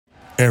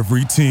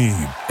Every team,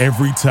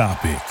 every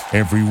topic,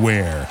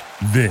 everywhere.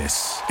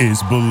 This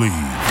is Believe.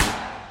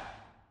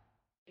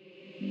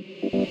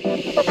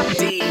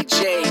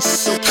 DJ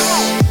Super.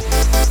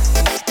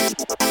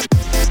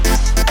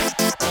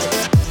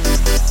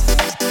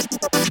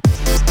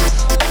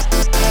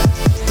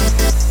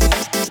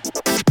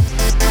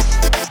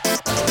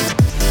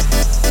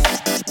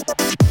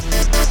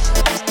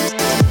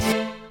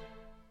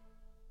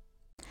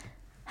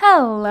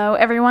 Hello,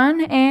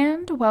 everyone,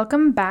 and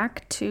welcome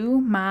back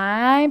to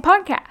my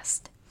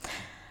podcast.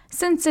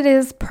 Since it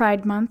is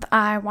Pride Month,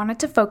 I wanted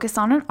to focus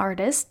on an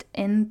artist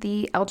in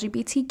the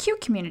LGBTQ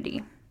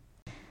community.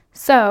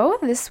 So,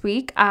 this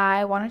week,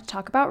 I wanted to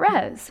talk about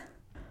Rez.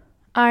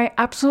 I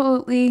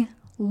absolutely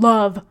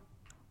love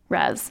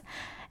Rez,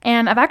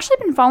 and I've actually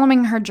been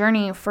following her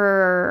journey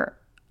for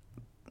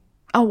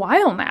a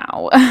while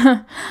now.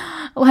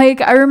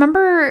 I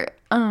remember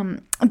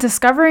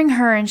discovering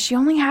her, and she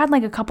only had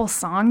a couple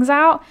songs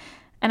out,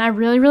 and I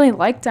really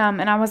liked them,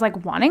 and I was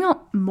wanting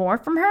more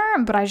from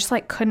her, but I just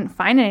couldn't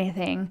find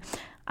anything.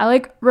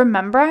 I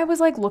remember I was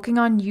looking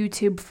on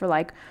YouTube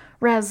for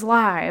Rez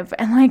Live,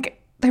 and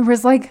there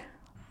was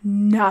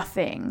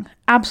nothing,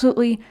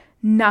 absolutely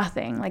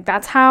nothing.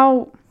 That's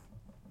how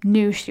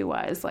new she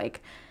was. I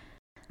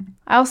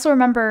also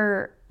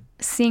remember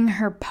seeing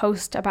her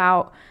post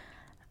about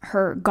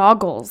her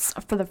goggles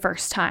for the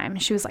first time.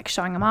 She was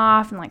showing them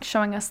off and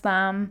showing us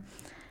them,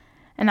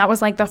 and that was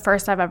the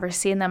first I've ever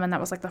seen them, and that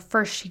was the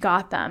first she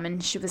got them,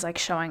 and she was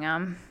showing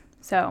them.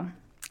 So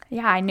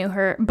yeah, I knew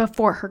her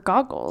before her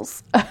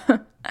goggles.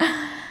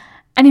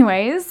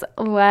 Anyways,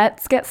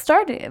 let's get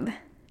started.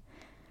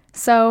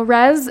 So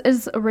Rez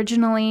is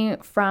originally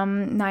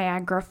from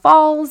Niagara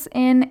Falls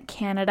in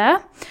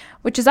Canada,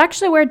 which is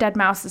actually where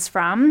Deadmau5 is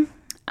from,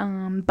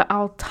 but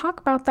I'll talk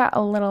about that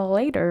a little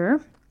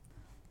later.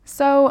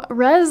 So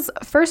Rez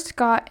first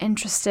got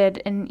interested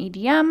in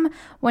EDM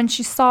when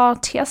she saw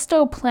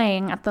Tiesto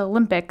playing at the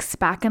Olympics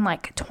back in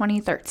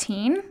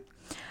 2013.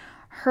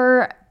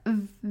 Her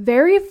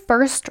very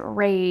first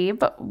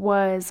rave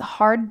was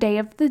Hard Day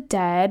of the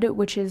Dead,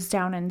 which is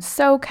down in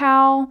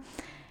SoCal,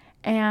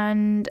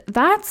 and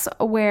that's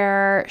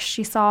where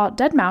she saw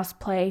Deadmau5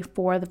 play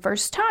for the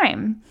first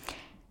time.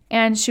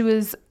 And she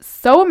was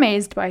so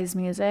amazed by his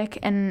music,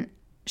 and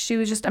she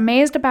was just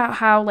amazed about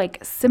how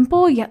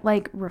simple yet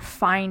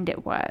refined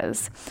it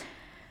was.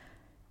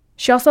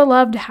 She also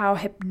loved how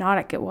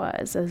hypnotic it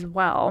was as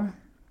well.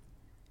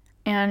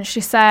 And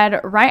she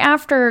said right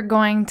after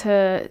going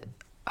to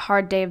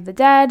Hard Day of the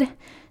Dead,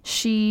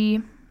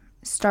 she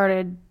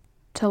started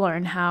to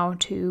learn how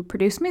to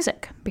produce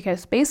music,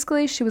 because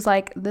basically she was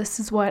this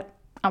is what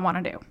I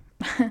want to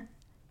do.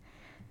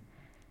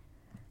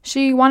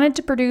 She wanted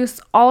to produce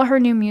all her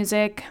new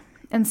music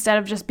instead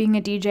of just being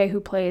a DJ who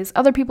plays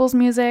other people's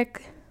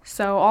music.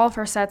 So all of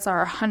her sets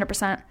are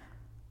 100%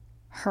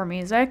 her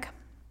music.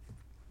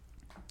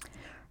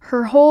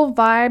 Her whole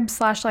vibe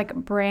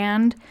 /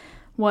 brand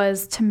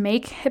was to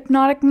make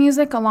hypnotic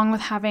music along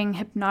with having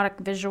hypnotic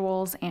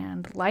visuals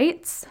and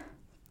lights.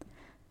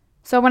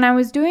 So when I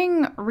was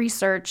doing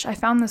research, I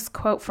found this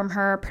quote from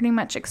her pretty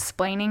much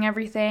explaining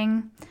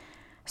everything.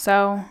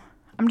 So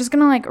I'm just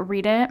going to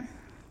read it.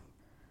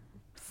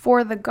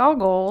 For the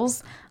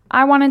goggles,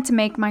 I wanted to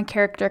make my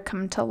character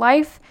come to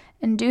life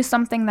and do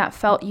something that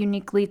felt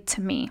uniquely to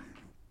me.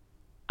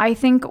 I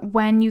think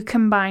when you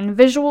combine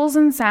visuals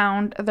and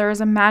sound, there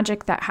is a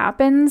magic that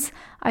happens.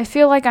 I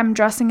feel like I'm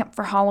dressing up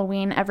for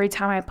Halloween every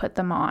time I put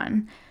them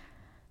on.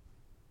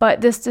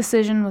 But this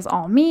decision was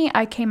all me.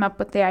 I came up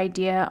with the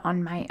idea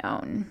on my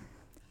own.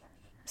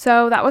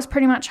 So that was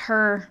pretty much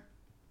her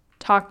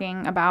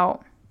talking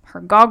about her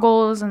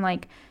goggles and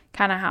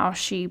kind of how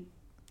she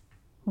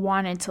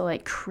wanted to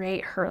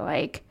create her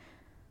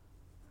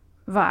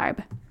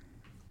vibe.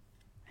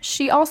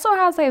 She also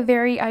has a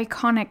very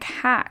iconic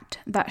hat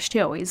that she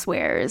always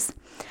wears.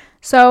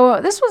 So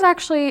this was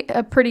actually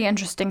a pretty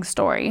interesting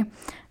story.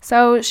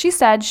 So she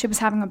said she was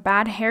having a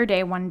bad hair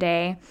day one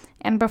day,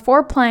 and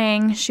before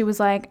playing, she was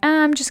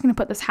I'm just going to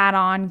put this hat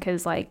on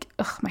because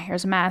my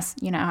hair's a mess.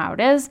 You know how it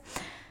is.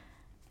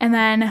 And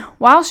then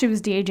while she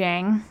was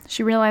DJing,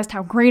 she realized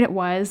how great it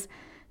was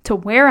to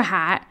wear a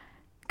hat,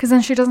 because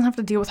then she doesn't have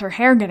to deal with her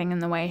hair getting in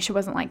the way. She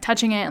wasn't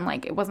touching it, and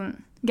it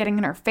wasn't getting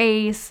in her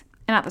face.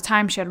 And at the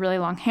time, she had really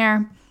long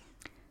hair.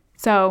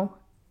 So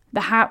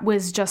the hat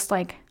was just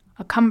a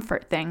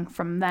comfort thing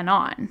from then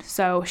on.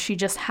 So she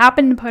just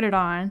happened to put it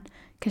on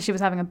because she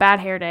was having a bad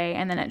hair day.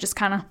 And then it just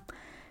kind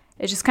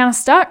of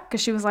stuck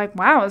because she was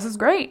wow, this is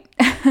great.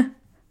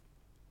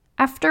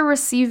 After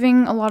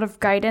receiving a lot of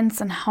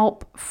guidance and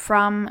help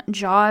from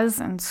Jaws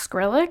and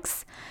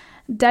Skrillex,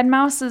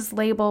 Deadmau5's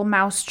label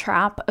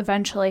Mousetrap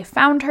eventually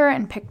found her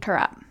and picked her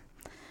up.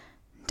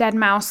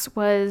 Deadmau5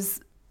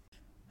 was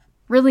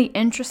really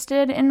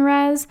interested in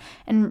Rez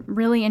and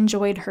really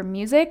enjoyed her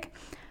music,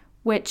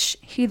 which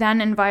he then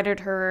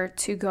invited her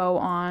to go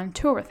on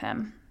tour with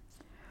him.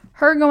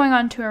 her going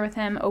on tour with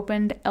him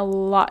opened a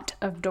lot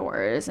of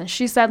doors. And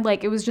she said,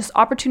 like, it was just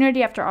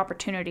opportunity after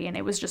opportunity. And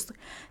it was just,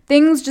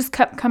 things just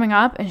kept coming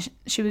up. And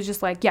she was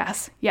just like,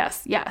 yes,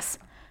 yes, yes.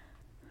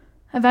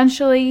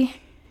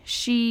 Eventually,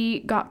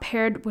 she got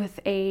paired with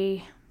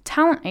a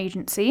talent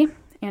agency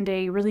and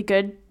a really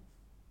good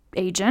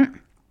agent,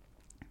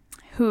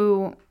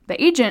 who the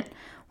agent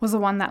was the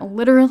one that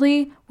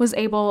literally was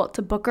able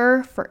to book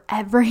her for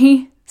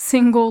every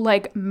single,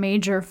 like,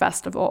 major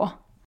festival.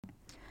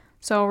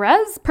 So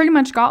Rez pretty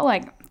much got,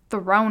 like,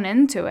 thrown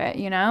into it,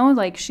 you know?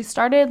 Like, she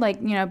started,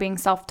 like, you know, being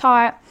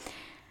self-taught.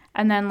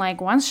 And then,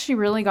 like, once she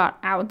really got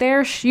out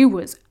there, she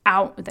was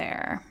out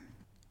there.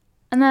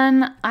 And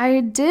then I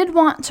did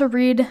want to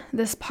read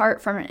this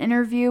part from an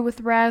interview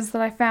with Rez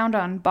that I found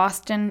on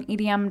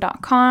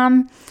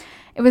bostonedm.com.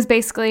 It was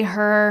basically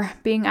her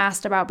being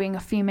asked about being a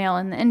female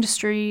in the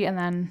industry and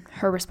then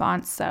her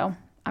response. So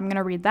I'm going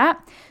to read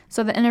that.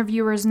 So the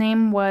interviewer's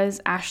name was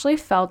Ashley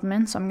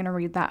Feldman. So I'm going to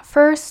read that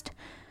first.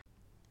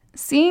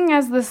 Seeing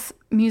as this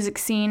music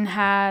scene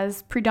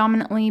has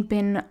predominantly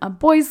been a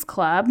boys'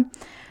 club,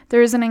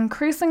 there is an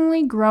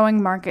increasingly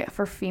growing market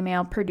for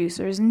female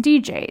producers and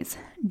DJs.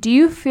 Do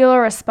you feel a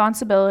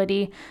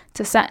responsibility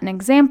to set an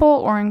example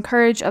or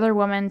encourage other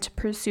women to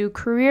pursue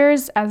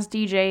careers as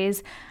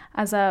DJs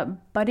as a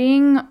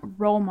budding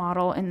role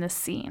model in this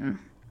scene?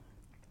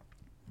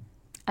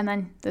 And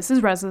then this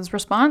is Rez's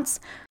response.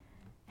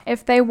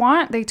 If they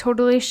want, they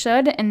totally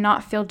should and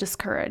not feel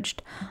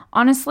discouraged.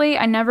 Honestly,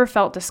 I never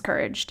felt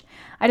discouraged.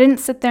 I didn't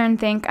sit there and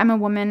think, I'm a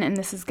woman and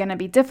this is going to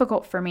be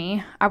difficult for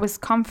me. I was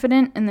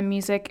confident in the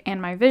music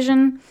and my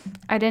vision.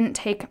 I didn't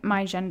take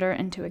my gender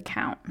into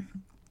account.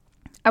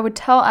 I would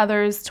tell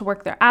others to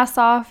work their ass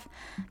off.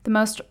 The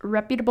most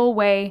reputable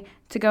way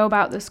to go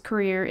about this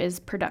career is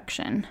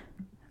production.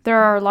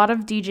 There are a lot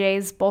of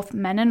DJs, both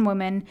men and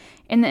women,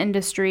 in the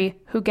industry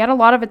who get a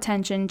lot of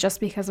attention just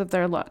because of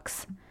their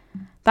looks.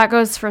 That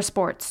goes for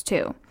sports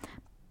too.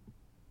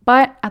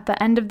 But at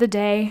the end of the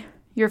day,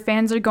 your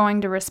fans are going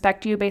to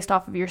respect you based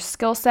off of your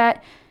skill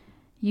set,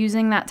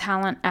 using that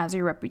talent as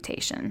your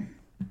reputation.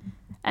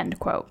 End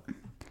quote.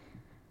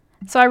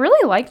 So I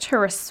really liked her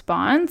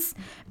response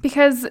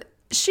because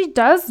she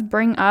does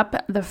bring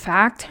up the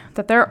fact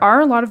that there are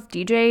a lot of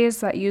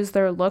DJs that use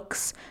their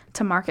looks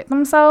to market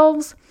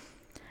themselves.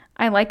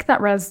 I like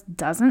that Rez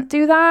doesn't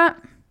do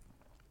that.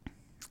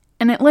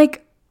 And it,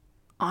 like,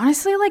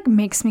 honestly, like,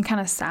 makes me kind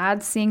of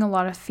sad seeing a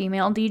lot of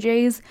female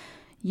DJs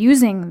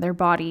using their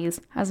bodies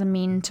as a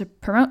mean to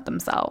promote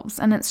themselves.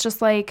 And it's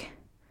just like,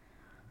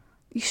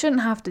 you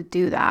shouldn't have to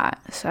do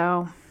that.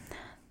 So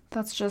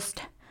that's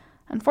just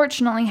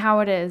unfortunately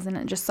how it is. And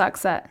it just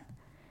sucks that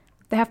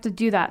they have to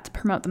do that to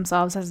promote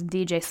themselves as a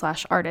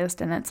DJ / artist.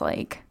 And it's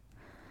like,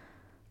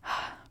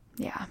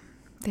 yeah,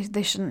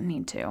 they shouldn't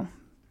need to.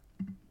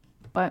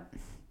 But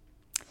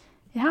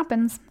it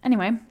happens.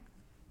 Anyway,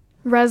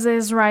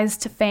 Rez's rise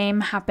to fame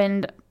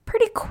happened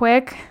pretty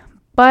quick,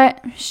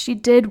 but she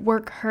did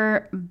work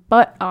her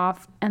butt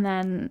off and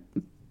then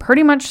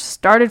pretty much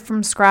started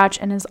from scratch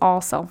and is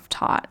all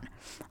self-taught.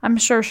 I'm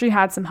sure she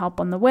had some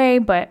help on the way,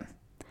 but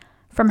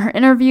from her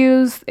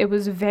interviews, it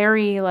was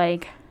very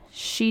like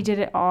she did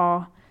it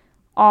all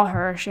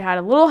her. She had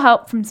a little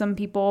help from some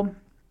people,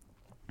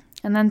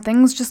 and then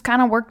things just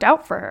kind of worked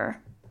out for her.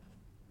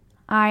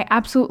 I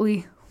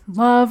absolutely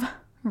love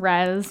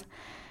Rez.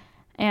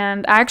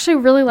 And I actually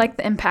really like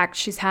the impact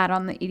she's had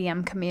on the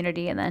EDM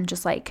community, and then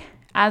just like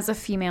as a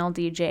female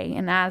DJ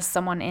and as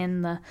someone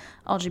in the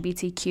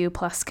LGBTQ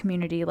plus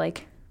community,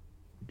 like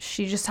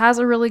she just has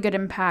a really good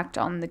impact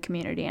on the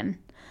community, and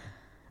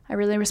I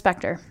really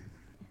respect her.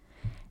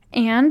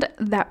 And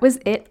that was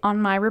it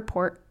on my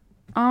report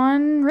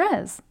on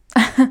Rez.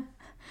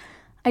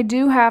 I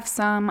do have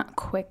some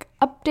quick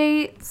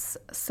updates.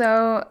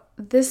 So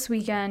this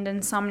weekend,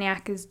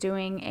 Insomniac is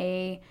doing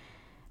a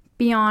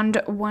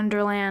Beyond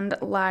Wonderland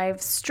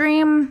live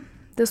stream.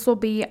 This will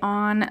be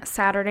on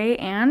Saturday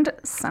and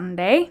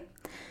Sunday.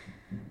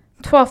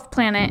 12th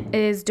Planet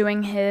is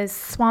doing his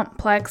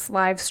Swamplex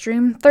live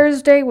stream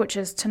Thursday, which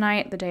is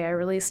tonight, the day I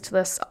released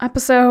this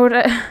episode.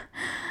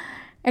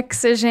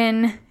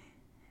 Excision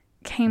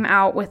came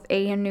out with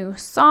a new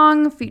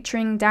song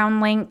featuring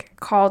Downlink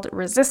called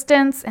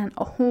Resistance, and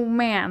oh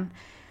man,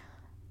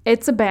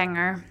 it's a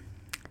banger.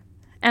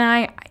 And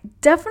I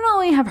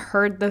definitely have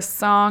heard this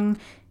song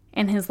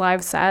in his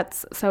live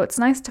sets, so it's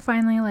nice to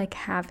finally like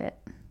have it.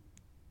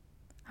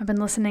 I've been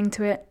listening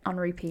to it on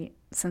repeat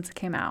since it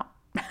came out.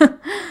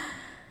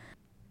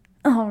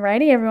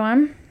 Alrighty,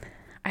 everyone.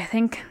 I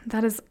think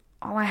that is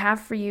all I have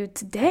for you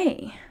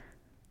today.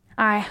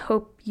 I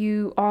hope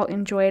you all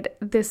enjoyed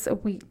this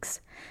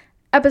week's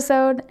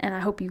episode, and I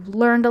hope you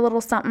learned a little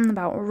something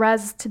about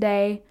Rez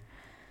today.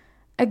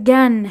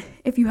 Again,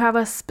 if you have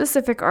a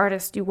specific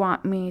artist you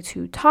want me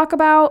to talk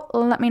about,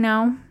 let me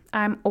know.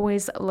 I'm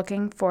always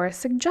looking for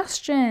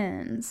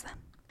suggestions.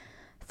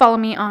 Follow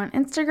me on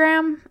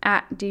Instagram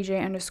at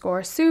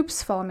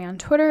DJ_Soups. Follow me on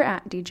Twitter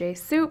at DJ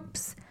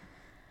Soups.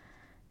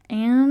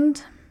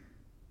 And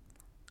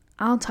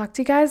I'll talk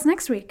to you guys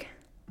next week.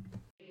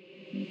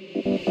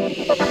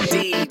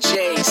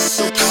 DJ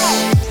Super.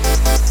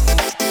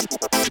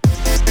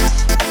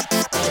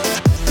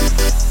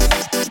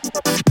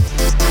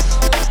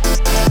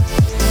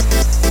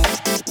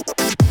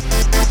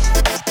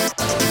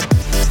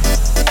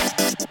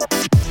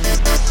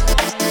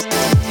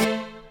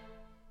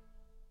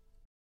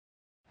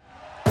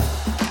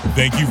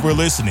 Thank you for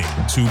listening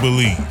to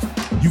Believe.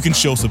 You can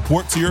show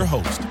support to your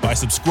host by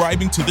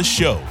subscribing to the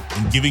show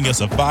and giving us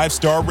a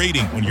 5-star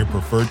rating on your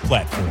preferred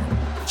platform.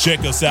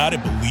 Check us out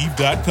at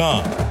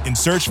Believe.com and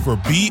search for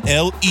BLEAV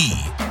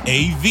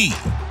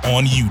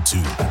on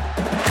YouTube.